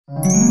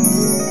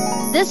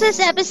This is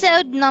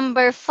episode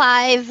number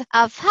 5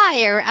 of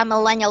Hire a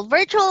Millennial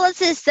Virtual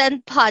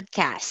Assistant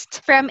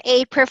podcast. From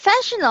a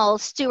professional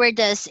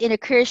stewardess in a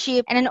cruise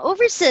ship and an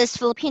overseas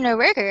Filipino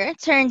worker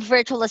turned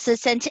virtual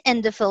assistant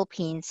in the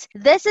Philippines.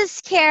 This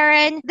is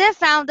Karen, the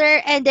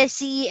founder and the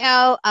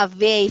CEO of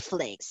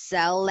VAFlix.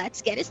 So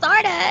let's get it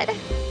started.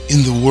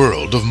 In the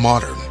world of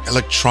modern,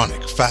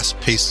 electronic,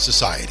 fast-paced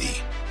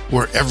society,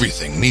 where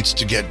everything needs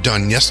to get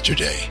done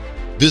yesterday,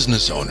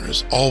 business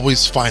owners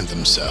always find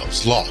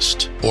themselves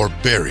lost or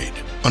buried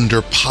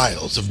under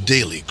piles of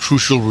daily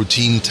crucial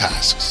routine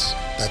tasks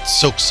that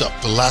soaks up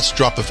the last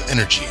drop of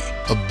energy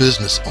a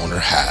business owner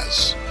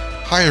has.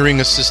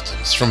 Hiring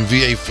assistants from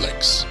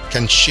VAFlix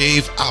can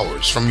shave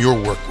hours from your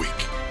work week.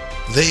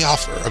 They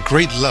offer a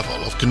great level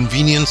of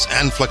convenience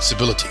and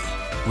flexibility,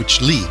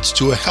 which leads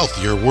to a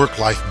healthier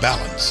work-life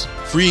balance,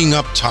 freeing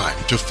up time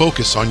to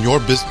focus on your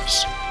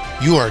business.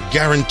 You are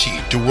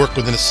guaranteed to work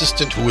with an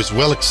assistant who is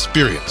well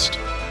experienced,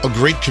 a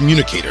great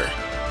communicator,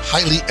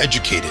 highly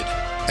educated,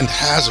 and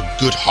has a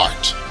good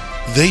heart.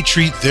 They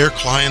treat their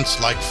clients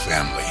like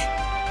family.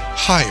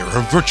 Hire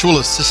a virtual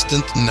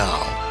assistant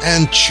now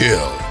and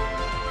chill.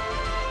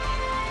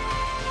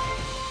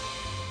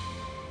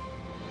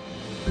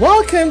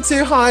 Welcome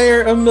to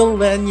Hire a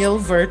Millennial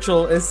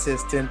Virtual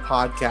Assistant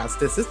podcast.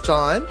 This is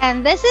John.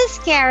 And this is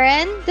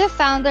Karen, the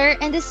founder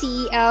and the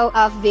CEO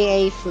of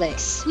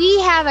VAFlix. We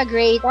have a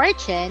great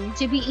fortune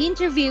to be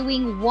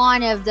interviewing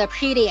one of the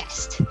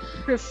prettiest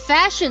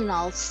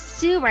professional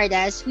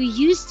stewardess who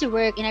used to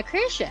work in a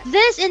cruise ship.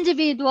 This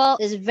individual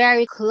is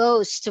very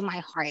close to my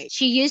heart.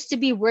 She used to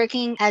be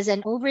working as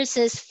an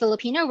overseas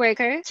Filipino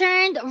worker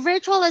turned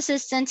virtual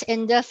assistant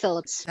in the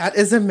Philippines. That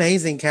is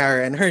amazing,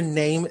 Karen. Her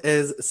name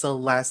is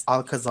Celeste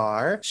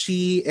Alcazar.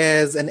 She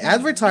is an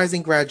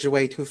advertising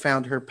graduate who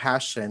found her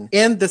passion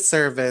in the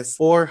service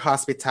or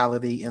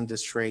hospitality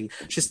industry.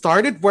 She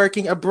started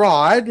working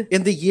abroad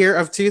in the year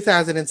of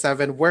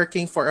 2007,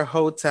 working for a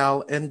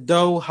hotel in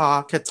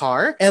Doha,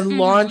 Qatar, and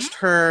launched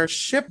her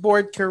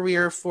shipboard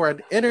career for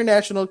an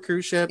international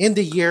cruise ship in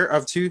the year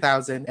of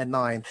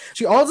 2009.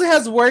 She also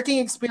has working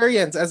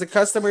experience as a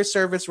customer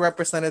service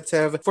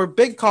representative for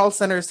big call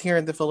centers here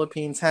in the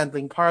Philippines,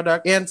 handling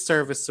product and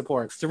service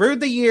support. Through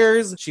the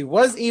years, she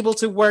was able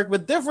to work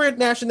with different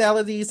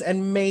nationalities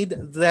and made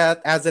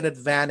that as an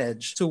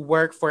advantage to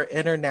work for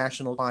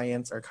international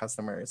clients or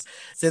customers.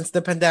 Since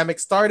the pandemic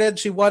started,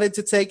 she wanted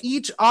to take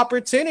each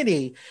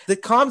opportunity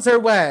that comes her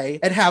way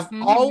and have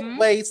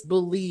always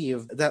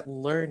believed that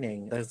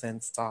learning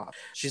doesn't stop.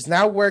 She's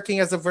now working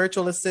as a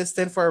virtual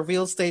assistant for a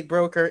real estate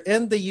broker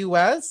in the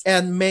US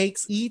and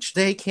makes each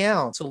day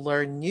count to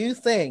learn new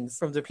things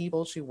from the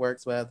people she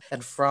works with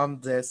and from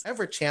this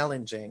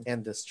ever-challenging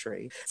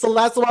industry. So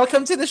let's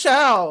welcome to the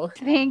show.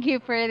 Thank you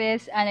for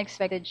this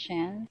unexpected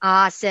chance.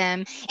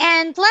 Awesome.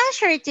 And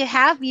pleasure to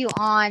have you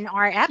on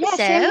our episode,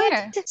 same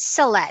here.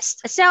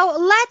 Celeste. So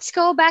let's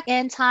go back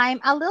in time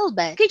a little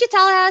bit. Could you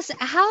tell us,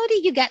 how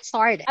did you get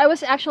started? I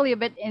was actually a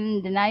bit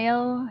in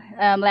denial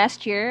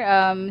last year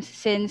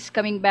since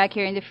coming back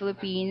here in the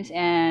Philippines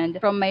and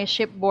from my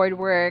shipboard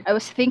work. I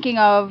was thinking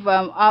of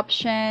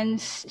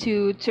options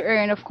to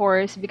earn, of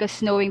course,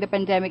 because knowing the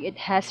pandemic, it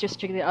has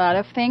restricted a lot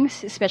of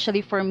things,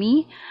 especially for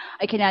me.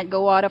 I cannot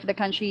go out of the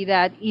country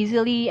that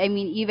easily. I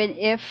mean, even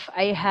if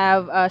I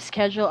have a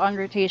schedule on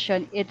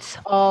rotation, it's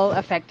all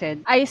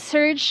affected. I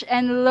searched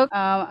and looked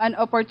an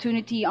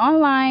opportunity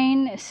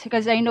online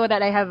because I know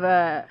that I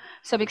have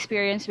some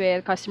experience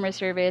with customer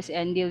service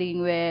and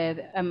dealing with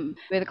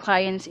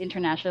clients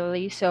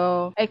internationally.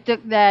 So I took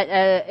that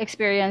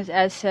experience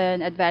as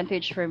an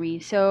advantage for me.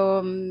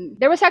 So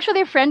there was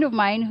actually a friend of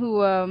mine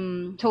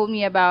who told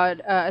me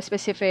about a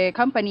specific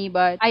company,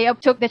 but I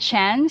took the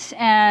chance,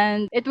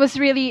 and it was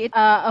really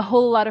a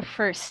whole lot of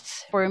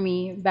firsts for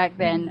me back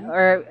then,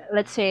 or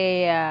let's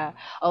say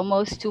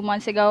almost 2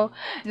 months ago.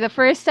 The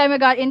first time I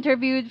got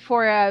interviewed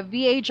for a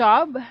VA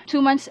job,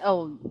 2 months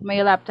old,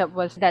 my laptop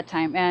was that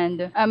time,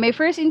 and my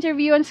first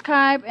interview on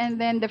Skype, and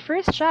then the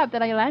first job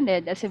that I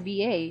landed as a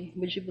VA.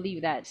 Would you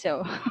believe that?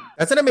 So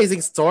That's an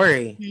amazing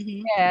story.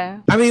 yeah.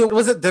 I mean,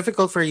 was it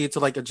difficult for you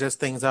to adjust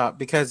things up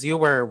because you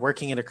were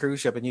working in a cruise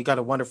ship and you got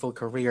a wonderful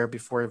career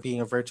before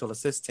being a virtual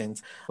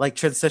assistant, like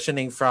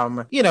transitioning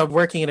from,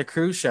 working in a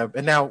cruise ship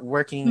and now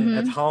working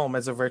at home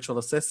as a virtual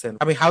assistant?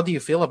 I mean, how do you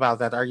feel about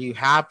that? Are you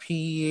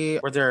happy?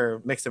 Were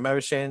there mixed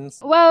emotions?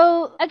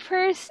 Well, at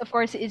first, of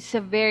course, it's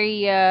a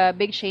very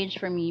big change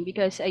for me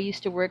because I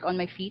used to work on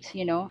my feet,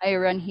 I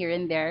run here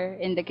and there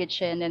in the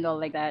kitchen and all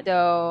like that.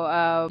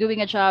 So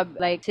doing a job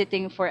like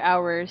sitting for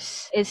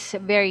hours is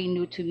very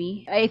new to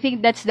me. I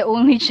think that's the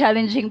only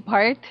challenging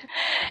part.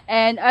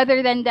 And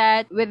other than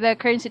that, with the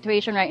current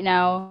situation right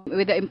now,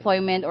 with the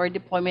employment or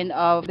deployment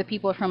of the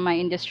people from my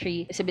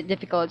industry, it's a bit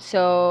difficult.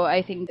 So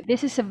I think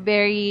this is a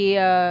very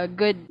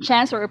good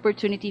chance or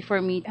opportunity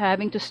for me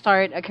having to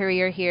start a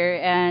career here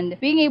and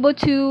being able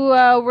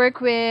to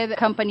work with a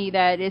company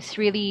that is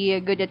really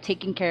good at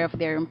taking care of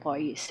their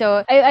employees.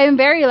 So I am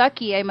very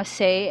lucky, I must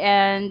say.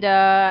 And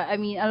I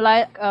mean, a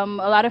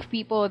lot of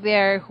people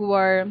there who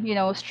are,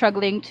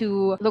 struggling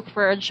to look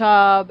for a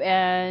job.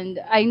 And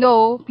I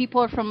know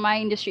people from my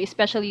industry,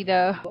 especially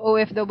the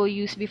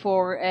OFWs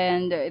before,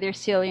 and they're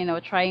still,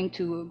 trying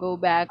to go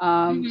back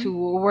to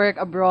work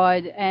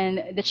abroad.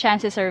 And the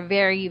chances are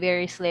very,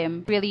 very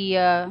slim, really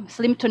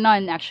slim to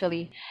none,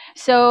 actually.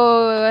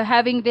 So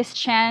having this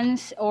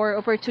chance or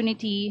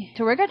opportunity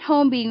to work at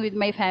home, being with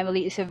my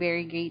family, is a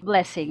very great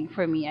blessing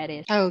for me. It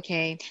is.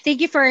 Okay.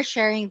 Thank you for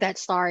sharing that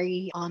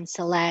story,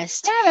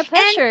 Celeste. Yeah, my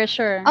pleasure.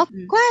 Sure. A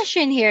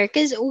question here,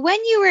 because when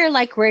you were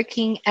like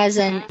working as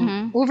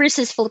an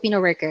overseas Filipino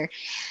worker,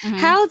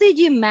 how did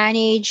you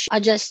manage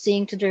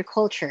adjusting to their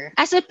culture?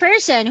 As a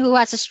person who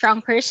has a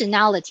strong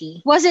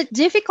personality, was it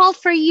difficult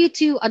for you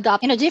to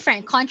adopt in a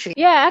different country?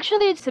 Yeah,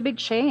 actually, it's a big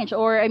change.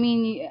 Or, I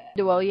mean,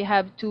 well, you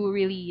have to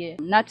really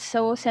not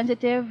so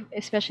sensitive,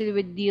 especially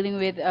with dealing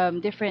with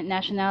different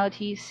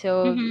nationalities.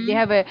 So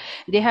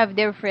they have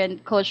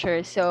different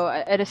cultures. So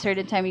at a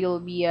certain time, you'll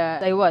be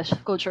I was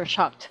culture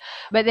shocked.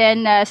 But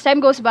then as time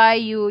goes by,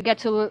 you get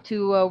to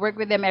work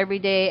with them every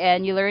day,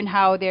 and you learn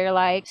how they're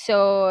like.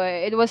 So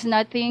it was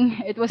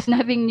nothing. It was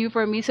nothing new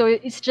for me. So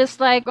it's just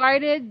like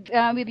guarded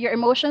with your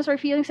emotions or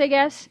feelings, I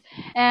guess,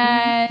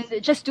 and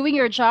just doing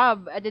your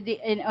job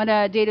on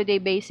a day-to-day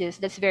basis.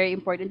 That's very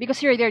important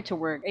because you're there to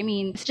work. I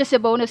mean, it's just a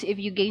bonus if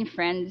you gain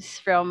friends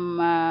from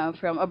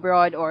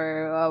abroad,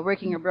 or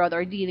working abroad,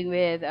 or dealing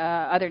with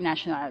other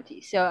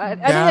nationalities. So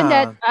other than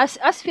that,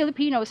 us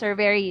Filipinos are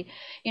very,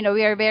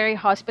 we are very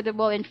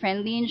hospitable and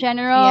friendly in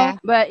general. Yeah.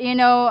 But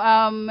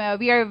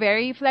we are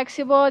very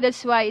flexible.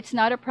 That's why it's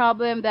not a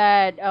problem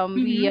that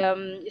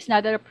it's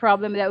not a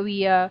problem that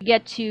we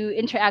get to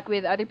interact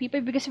with other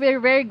people, because we're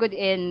very good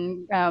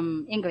in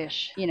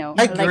English.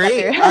 I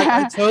agree.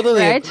 I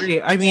totally Right?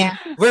 agree. I mean,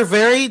 we're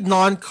very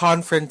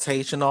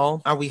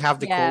non-confrontational. We have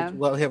the Yeah.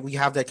 we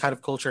have that kind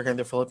of culture here in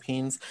the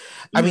Philippines.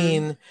 I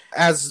mean,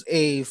 as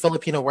a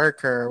Filipino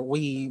worker,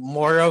 we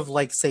more of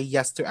like say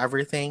yes to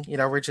everything.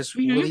 We're just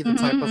really the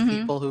type of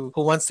people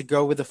who wants to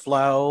go with the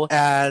flow.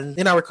 And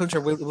in our culture,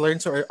 we learn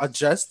to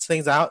adjust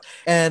things out.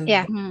 And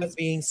as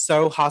being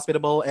so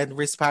hospitable and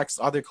respects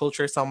other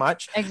cultures so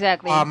much,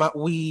 Exactly.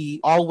 we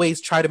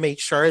always try to make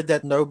sure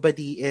that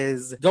nobody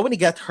is going to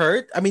get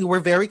hurt. I mean, we're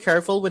very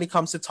careful when it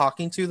comes to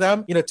talking to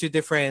them, to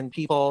different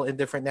people in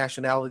different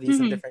nationalities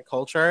and different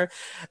culture.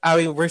 I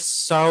mean, we're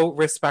so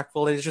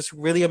respectful. It's just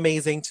really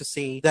amazing to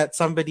see that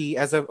somebody,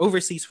 as an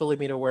overseas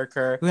Filipino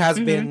worker who has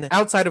been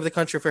outside of the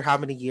country for how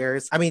many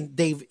years, I mean,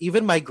 they've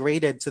even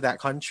migrated to that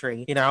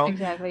country,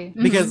 Exactly.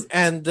 because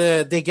and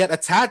they get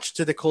attached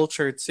to the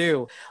culture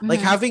too. Like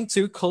having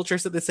two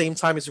cultures at the same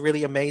time is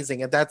really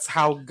amazing, and that's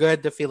how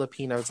good the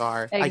Filipinos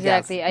are.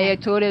 Exactly. I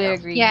totally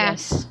agree. Yeah.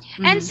 Yes.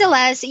 And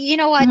Celeste, you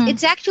know what?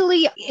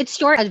 It's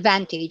your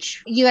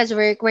advantage. You as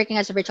working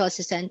as a virtual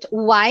assistant.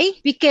 Why?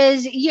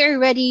 Because you're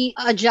already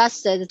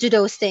adjusted to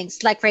those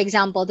things. Like for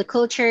example, the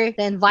culture,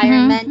 the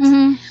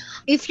environment.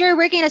 If you're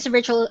working as a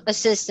virtual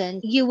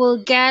assistant, you will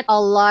get a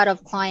lot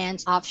of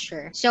clients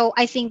offshore. So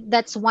I think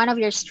that's one of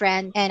your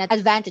strengths and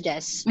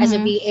advantages as a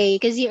VA,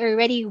 because you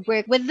already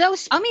work with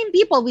those,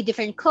 people with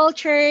different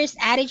cultures,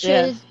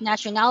 attitudes,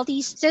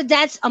 nationalities. So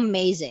that's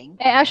amazing.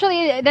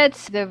 Actually,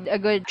 that's a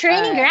good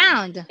Training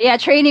ground. Yeah,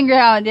 training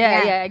ground.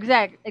 Yeah. Yeah,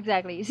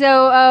 exactly.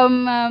 So,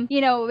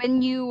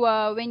 when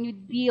you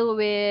deal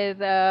with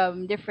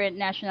different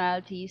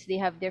nationalities, they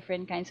have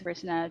different kinds of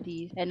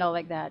personalities and all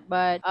like that.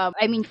 But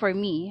I mean, for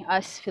me,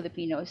 us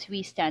Filipinos,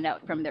 we stand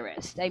out from the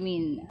rest. I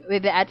mean,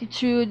 with the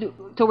attitude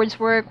towards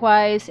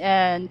work-wise,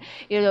 and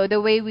the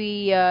way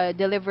we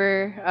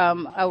deliver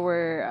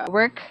our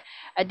work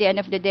at the end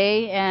of the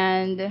day,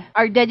 and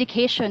our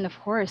dedication, of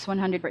course,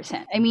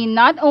 100%. I mean,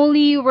 not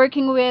only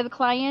working with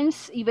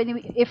clients,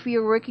 even if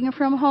you're working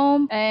from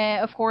home,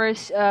 of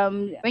course,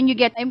 when you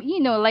get,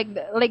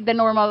 like the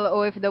normal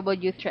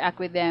OFW, interact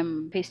with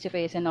them face to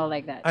face and all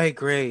like that. I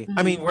agree.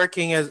 I mean,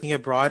 working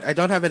abroad, I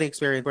don't have any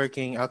experience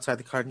working outside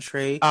the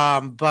country,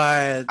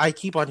 but I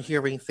keep on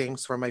hearing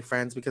things from my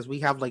friends, because we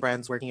have like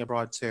friends working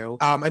abroad too.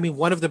 I mean,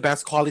 one of the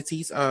best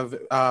qualities of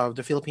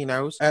the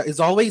Filipinos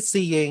is always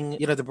seeing,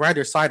 the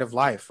brighter side of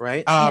life,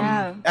 right? We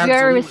are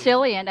absolutely.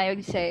 resilient, I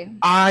would say.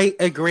 I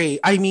agree.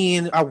 I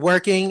mean,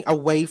 working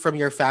away from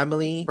your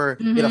family for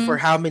for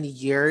how many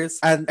years,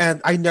 and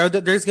I know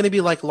that there's going to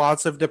be like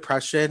lots of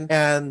depression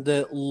and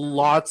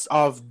lots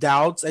of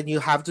doubts, and you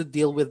have to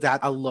deal with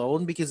that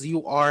alone, because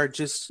you are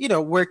just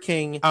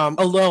working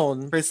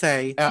alone per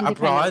se,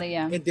 abroad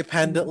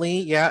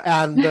independently,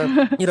 and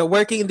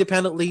working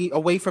independently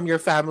away from your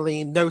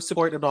family, no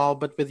support at all,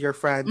 but with your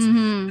friends,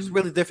 it's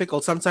really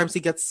difficult. Sometimes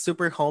you get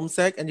super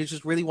homesick, and you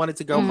just really want to wanted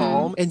to go Mm-hmm.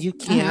 home and you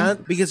Mm-hmm. can't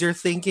because you're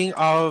thinking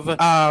of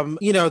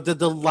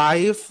the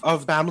life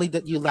of family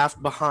that you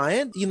left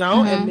behind, and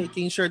Mm-hmm.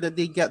 making sure that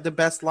they get the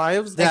best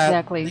lives that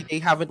Exactly. they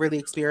haven't really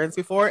experienced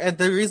before. And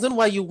the reason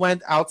why you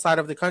went outside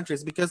of the country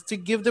is because to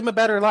give them a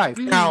better life.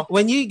 Mm. Now,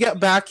 when you get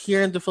back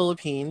here in the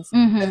Philippines,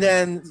 and Mm-hmm.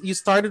 then you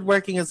started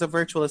working as a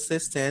virtual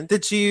assistant,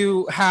 did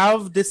you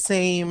have the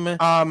same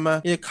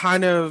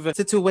kind of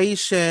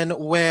situation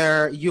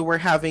where you were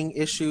having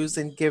issues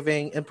in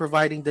giving and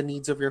providing the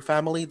needs of your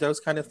family, those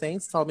kind of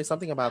things? Tell me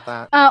something about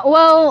that.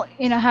 Well,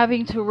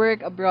 having to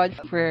work abroad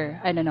for,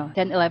 I don't know,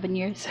 10, 11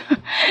 years.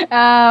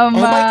 Oh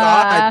my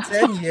God, uh,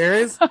 10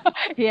 years?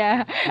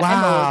 yeah,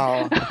 I'm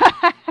old. Wow.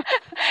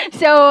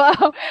 So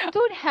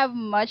don't have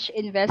much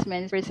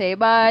investments per se,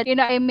 but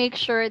I make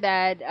sure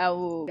that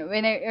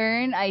when I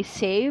earn, I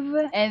save,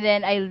 and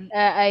then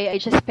I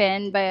just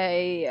spend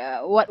by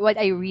what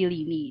I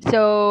really need.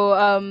 So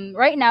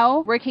right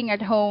now, working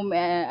at home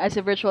as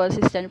a virtual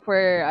assistant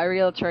for a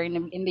realtor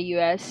in the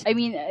U.S. I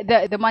mean,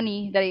 the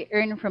money that I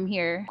earn from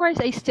here, of course,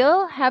 I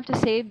still have to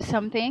save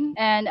something,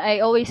 and I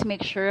always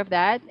make sure of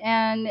that.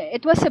 And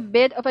it was a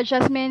bit of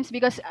adjustments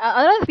because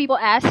a lot of people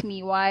ask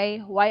me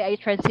why I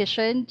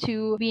transitioned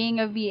to being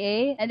a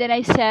VA, and then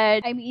I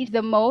said, I mean, it's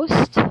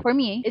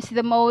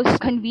the most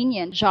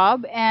convenient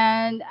job,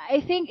 and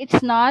I think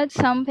it's not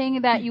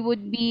something that you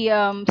would be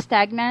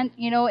stagnant,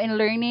 in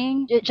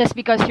learning just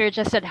because you're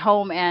just at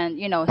home and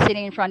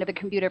sitting in front of the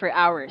computer for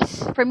hours.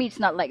 For me, it's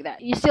not like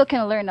that. You still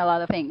can learn a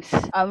lot of things.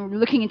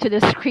 Looking into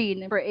the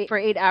screen for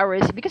 8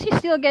 hours because you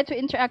still get to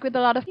interact with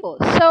a lot of people.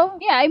 So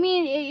yeah, I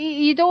mean,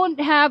 you don't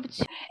have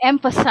to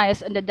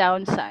emphasize on the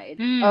downside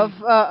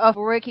of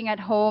working at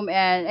home.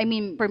 And I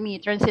mean, for me,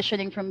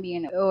 transitioning from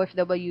being an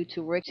OFW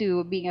to work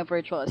to being a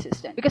virtual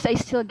assistant, because I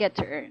still get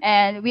to earn,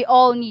 and we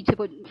all need to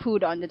put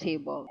food on the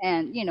table,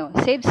 and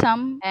save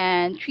some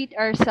and treat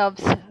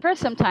ourselves for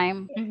some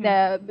time,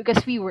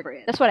 because we work for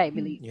it. That's what I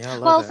believe. Yeah, I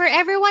love Well, it. for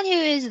everyone who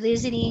is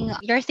listening,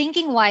 you're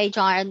thinking why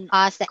John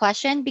asked that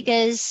question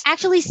because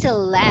actually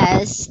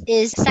Celeste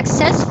is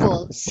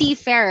successful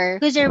seafarer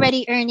who's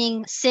already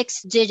earning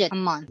 6 digit a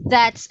month.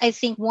 That's I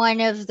think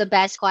one of the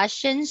best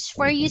questions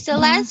for you, Mhm.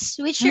 Celeste,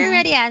 which you Mhm.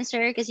 already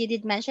answered because you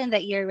did mention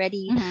that you're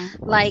already Mhm.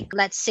 like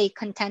let's say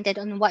contented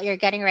on what you're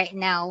getting right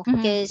now.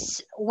 Mhm.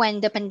 Because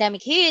when the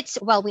pandemic hits,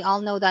 well, we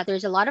all know that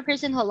there's a lot of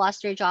person who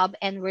lost their job,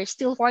 and we're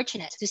still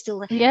fortunate to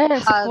still Yes,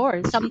 of have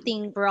course.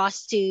 something for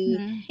us to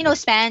Mhm.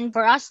 spend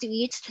for us to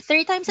eat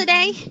 3 times a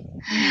day,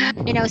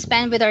 Mhm. Mhm.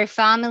 spend with our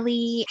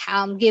family,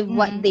 give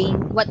what Mhm.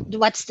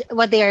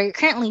 what they are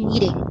currently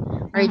needing,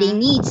 or they Mhm.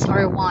 needs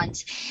or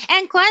wants.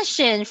 And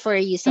question for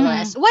you, Mhm.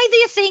 Celeste, why do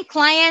you think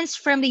clients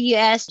from the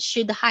US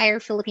should hire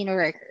Filipino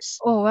workers?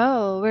 Oh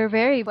well, we're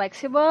very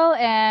flexible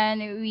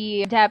and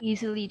we adapt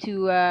easily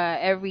to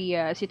every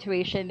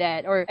situation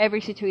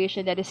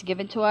that is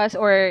given to us,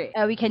 or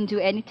we can do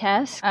any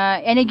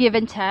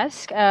given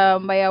task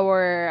by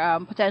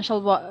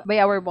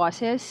our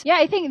bosses. Yeah,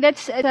 I think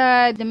that's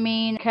the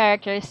main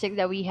characteristic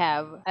that we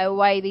have.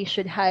 Why they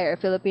should hire a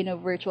Filipino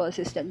virtual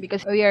assistant,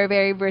 because we are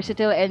very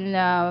versatile and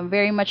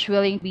very much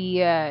willing to be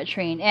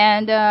trained.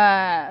 And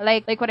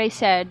like what I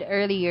said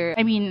earlier,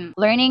 I mean,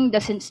 learning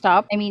doesn't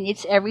stop. I mean,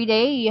 it's every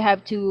day. You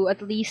have to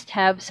at least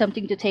have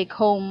something to take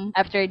home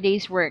after a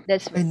day's work. I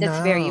That's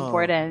very know.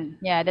 important.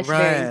 Yeah, that's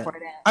very Right.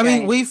 important. I mean,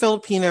 Right. we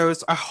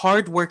Filipinos are a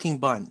hardworking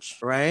bunch,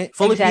 right?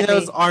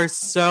 Filipinos Exactly. are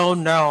so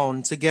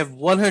known to give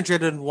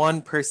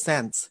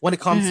 101% when it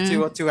comes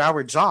Mm-hmm. to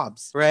our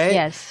jobs, right?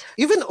 Yes.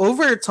 Even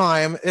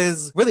overtime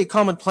is really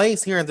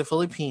commonplace here in the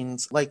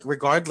Philippines. Like,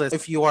 regardless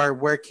if you are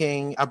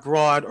working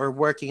abroad or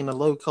working in a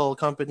local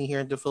company here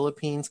in the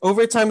Philippines,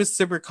 overtime is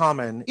super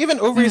common. Even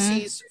Mm-hmm.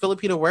 overseas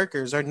Filipino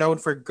workers are known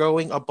for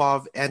going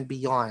above and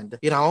beyond,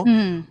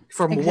 Mm-hmm.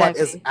 from what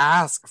is Exactly.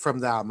 asked from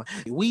them.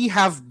 We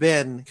have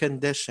been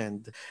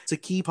conditioned to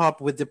keep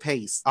up with the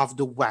pace of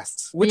the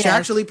West, which Yes.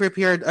 actually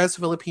prepared us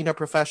Filipino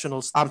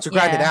professionals to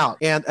grind it Yeah. out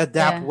and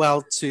adapt Yeah. well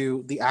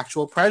to the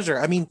actual pressure.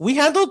 I mean, we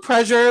handled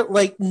pressure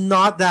like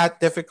not that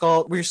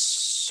difficult. We're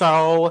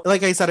so,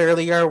 like I said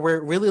earlier,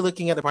 we're really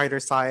looking at the brighter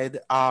side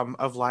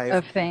of life.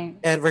 Of thing.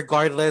 And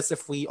regardless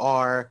if we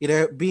are,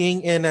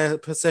 being in a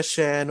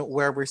position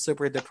where we're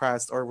super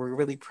depressed or we're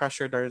really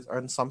pressured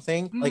on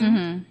something, like Mm-hmm.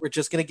 Mm-hmm. we're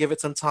just gonna give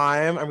it some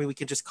time. I mean, we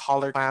can just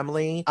call our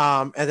family,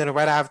 and then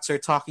right after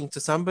talking to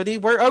somebody,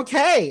 we're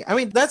okay. I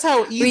mean, that's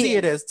how easy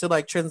it We is to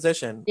like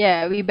transition.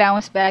 Yeah, we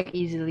bounce back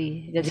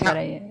easily. That's Yeah, what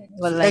I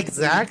would like to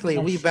believe. exactly.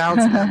 We Yes.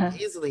 bounce back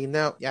easily.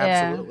 No, yeah, Yeah.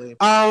 absolutely.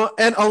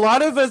 And a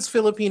lot of us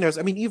Filipinos,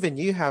 I mean, even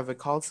you have a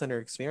call center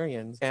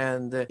experience,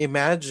 and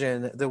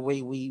imagine the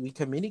way we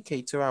communicate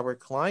communicate to our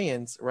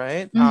clients,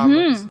 right?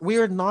 Mm-hmm.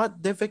 We're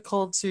not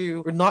difficult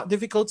to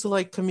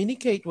like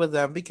communicate with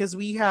them because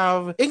we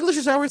have English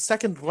is our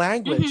second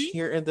language Mm-hmm.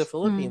 here in the Mm.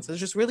 Philippines. It's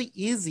just really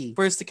easy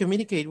for us to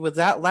communicate with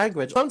that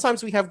language. Sometimes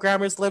we have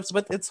grammar slips,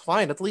 but it's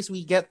fine. At least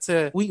we get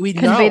to we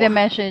Convey know. the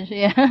message.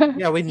 Yeah.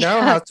 Yeah, we know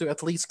how to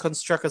at least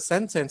construct a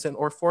sentence and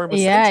or form a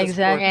Yeah, sentence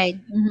for Right.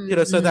 exactly.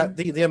 Mm-hmm. so Mm-hmm. that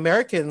the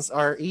Americans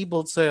are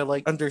able to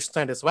like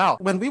understand as well.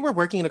 When we were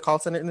working in the call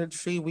center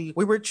industry,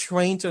 we were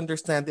trained to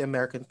understand the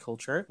American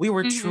culture. We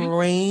were Mm-hmm.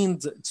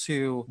 trained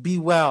to be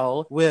well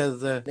with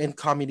in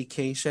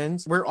communications.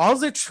 We're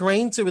also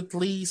trained to at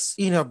least,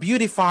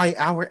 beautify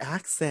our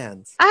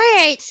accents. All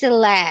right,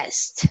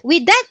 Celeste.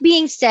 With that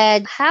being said,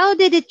 how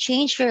did it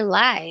change your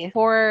life?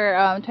 Before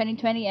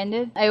 2020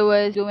 ended, I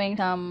was doing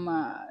some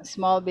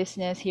small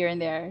business here and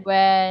there.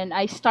 When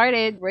I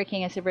started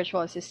working as a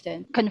virtual assistant,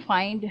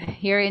 confined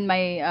here in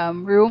my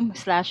room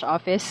slash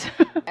office,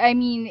 I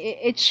mean,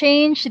 it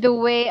changed the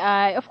way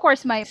of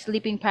course, my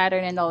sleeping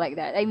pattern and all like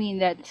that. I mean,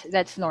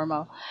 that's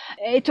normal.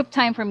 It took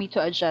time for me to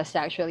adjust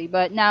actually,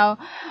 but now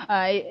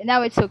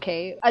it's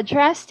okay. A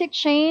drastic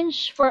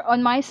change for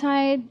on my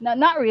side,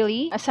 not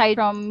really. Aside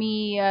from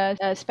me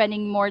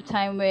spending more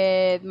time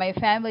with my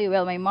family,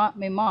 well, my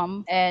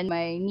mom and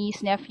my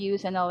niece,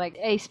 nephews, and all like.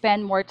 I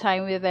spend more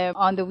time with them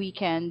on the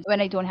weekend when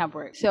I don't have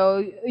work.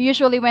 So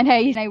usually when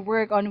I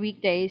work on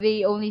weekdays,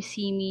 they only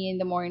see me in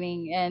the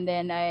morning, and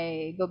then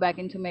I go back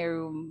into my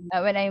room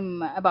when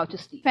I'm about to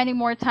sleep. Spending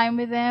more time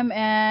with them,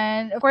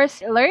 and of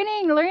course,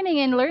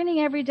 learning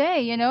every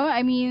day.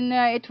 I mean,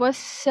 it was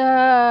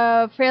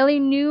a fairly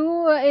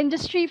new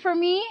industry for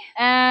me,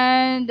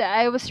 and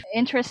I was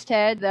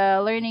interested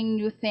learning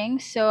new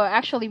things. So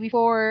actually,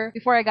 before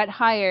I got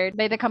hired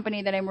by the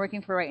company that I'm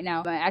working for right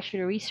now, I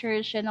actually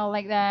researched and all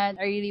like that.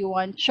 I really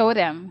want to show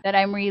them that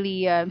I'm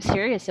really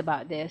serious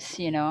about this,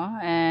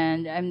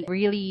 and I'm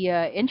really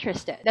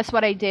interested. That's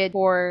what I did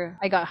before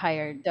I got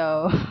hired.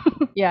 So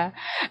yeah,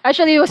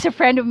 actually, it was a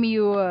friend of me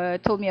who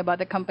told me about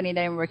the company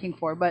that I'm working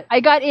for, but I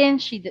got in.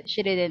 She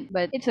didn't,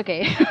 but it's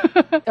okay.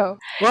 So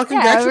Well, yeah,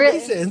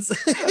 congratulations.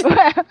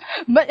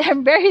 but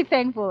I'm very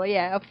thankful.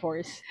 Yeah, of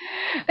course.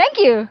 Thank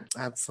you.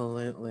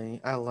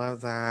 Absolutely. I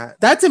love that.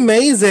 That's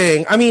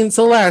amazing. I mean,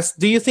 Celeste,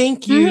 do you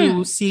think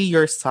you Mhm. see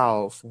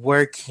yourself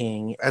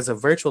working as a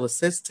virtual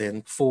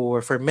assistant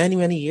for many,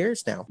 many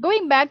years now?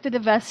 Going back to the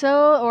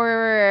vessel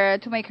or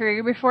to my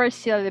career before is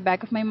still at the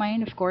back of my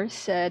mind, of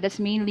course. That's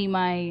mainly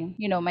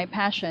my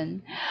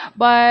passion.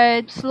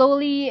 But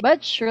slowly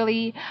but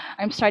surely,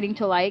 I'm starting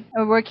to like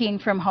working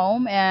from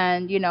home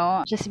and,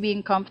 just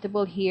being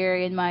comfortable here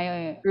in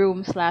my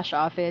room slash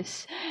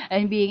office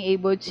and being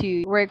able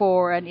to work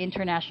for an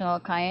international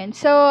client.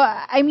 So,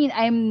 I mean,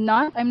 I'm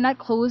not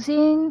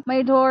closing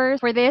my doors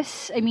for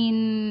this. I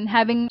mean,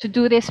 having to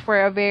do this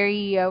for a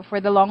very for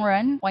the long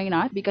run, why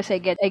not? Because I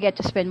get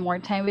to spend more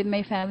time with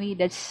my family.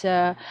 That's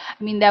I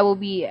mean, that will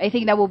be I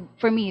think that will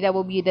for me that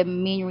will be the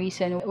main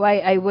reason why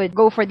I would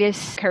go for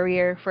this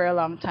career for a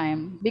long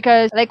time.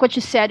 Because like what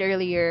you said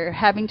earlier,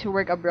 having to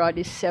work abroad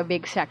is a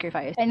big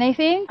sacrifice. And I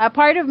think a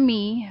part of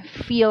me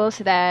feels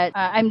that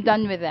I'm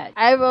done with that.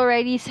 I've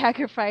already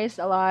sacrificed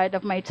a lot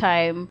of my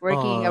time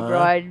working Aw.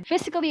 abroad,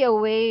 physically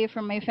away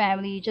from my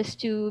family just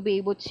to be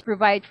able to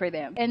provide for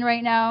them. And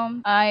right now,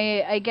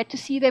 I get to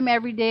see them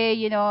every day.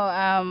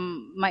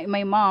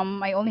 My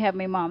mom, I only have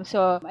my mom,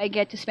 so I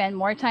get to spend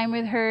more time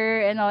with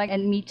her and all,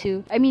 and me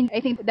too. I mean, I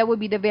think that would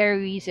be the very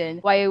reason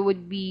why I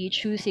would be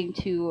choosing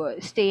to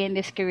stay in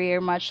this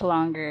career much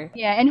longer.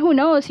 Yeah, and who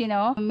knows,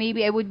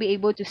 maybe I would be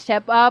able to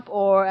step up,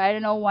 or I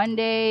don't know, one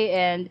day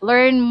and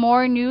learn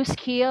more new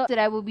skills that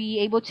I will be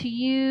able to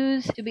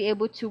use to be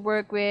able to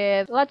work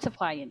with lots of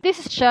clients. This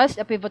is just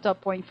a pivotal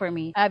point for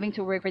me, having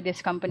to work for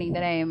this company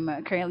that I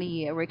am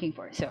currently working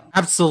for. So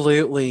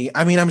Absolutely.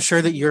 I mean, I'm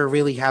sure that you're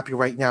really happy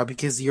right now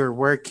because you're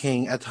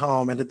working at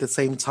home and at the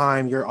same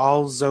time you're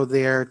also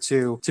there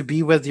to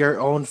be with your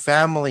own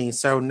family.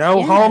 So no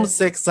yes,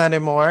 homesicks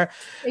anymore.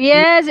 You-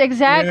 yes, You're,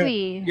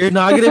 exactly. you're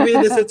not going to be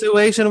in the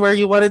situation where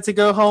you wanted to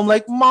go home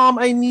like, "Mom,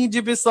 I need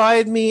you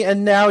beside me,"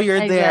 and now you're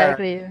there.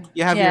 Exactly.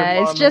 You have your Yeah,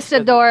 it's mom just a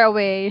instead. door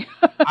away.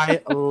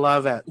 I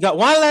love it. Got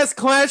one last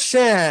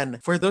question.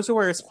 For those who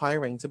are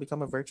aspiring to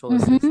become a virtual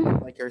Mhm.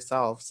 assistant like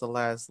yourself,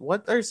 Celeste,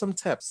 what are some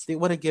tips that you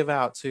want to give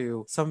out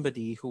to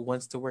somebody who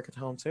wants to work at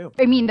home too?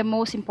 I mean, the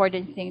most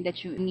important thing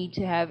that you need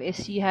to have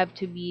is you have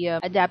to be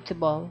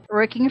adaptable.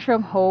 Working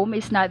from home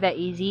is not that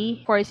easy.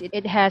 Of course,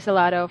 it has a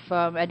lot of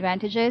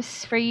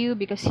advantages for you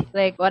because,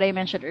 like what I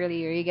mentioned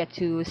earlier, you get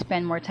to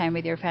spend more time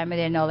with your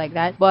family and all like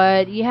that.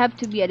 But you have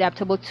to be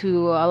adaptable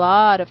to a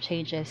lot of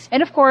changes.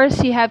 And of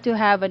course, you have to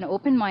have an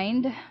open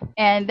mind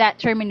and that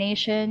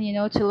determination,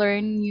 to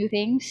learn new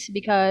things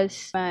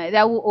because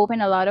that will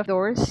open a lot of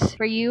doors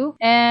for you.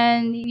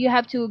 And you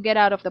have to get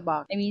out of the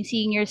box. I mean,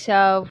 seeing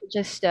yourself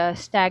just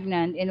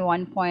stagnant in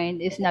one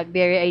point is not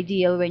very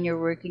ideal when you're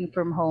working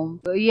from home.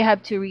 So you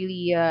have to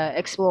really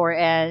explore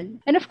and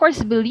of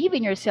course believe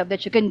in yourself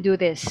that you can do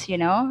this.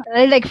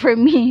 Like for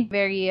me,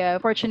 company. Very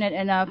fortunate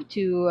enough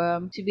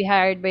to be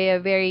hired by a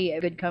very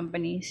good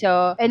company.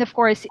 So, and of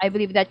course, I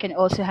believe that can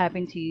also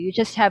happen to you. You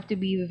just have to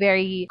be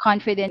very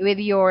confident with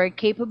your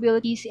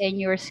capabilities and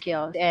your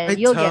skills, I and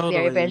you'll get there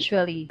totally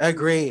eventually.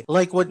 agree.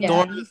 Like what Yeah.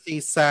 Dorothy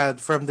said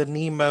from the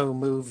Nemo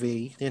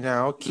movie,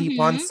 keep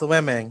on Mhm.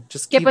 swimming.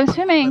 Just Keep on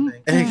swimming.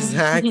 swimming. Yeah.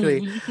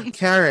 Exactly.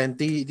 Karen,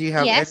 do you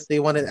have Yes. anything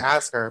you want to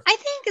ask her? I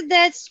think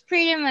that's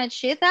pretty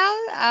much it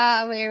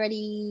out. We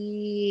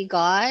already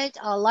got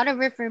a lot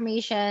of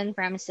information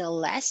from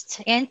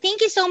Celeste. And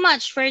thank you so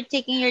much for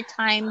taking your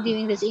time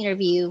doing this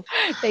interview.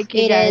 Thank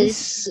you, It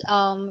guys. is,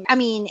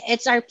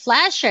 it's our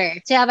pleasure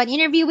to have an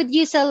interview with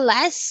you,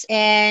 Celeste.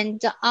 And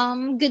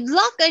good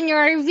luck on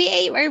your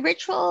VA or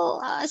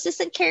virtual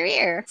assistant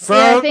career. Yeah,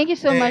 From thank you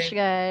so much, a-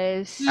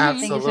 guys. Mhm.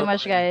 Thank you so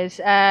much,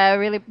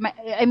 Absolutely.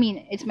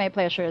 guys. It's my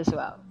pleasure as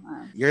well.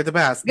 You're the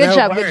best. Good No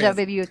job, good worries. job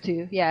with you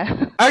too.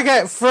 Yeah.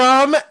 Okay,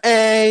 from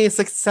a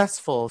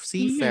successful Mhm.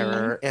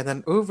 seafarer and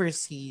an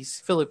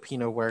overseas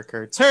Filipino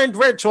worker turned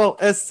virtual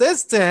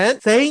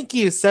assistant, thank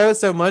you so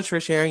much for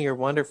sharing your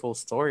wonderful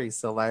story,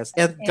 Celeste.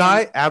 And Yeah.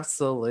 Guy,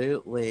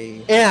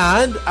 absolutely.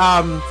 And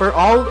for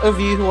all of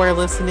you who are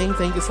listening,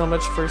 thank you so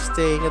much for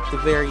staying at the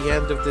very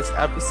end of this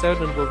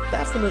episode, and we'll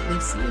definitely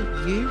see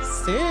you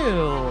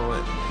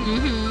soon.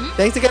 Mhm.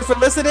 Thanks again for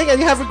listening, and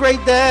you have a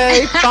great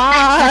day.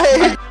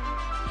 Bye.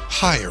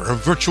 Hire a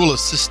virtual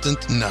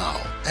assistant now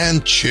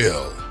and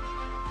chill.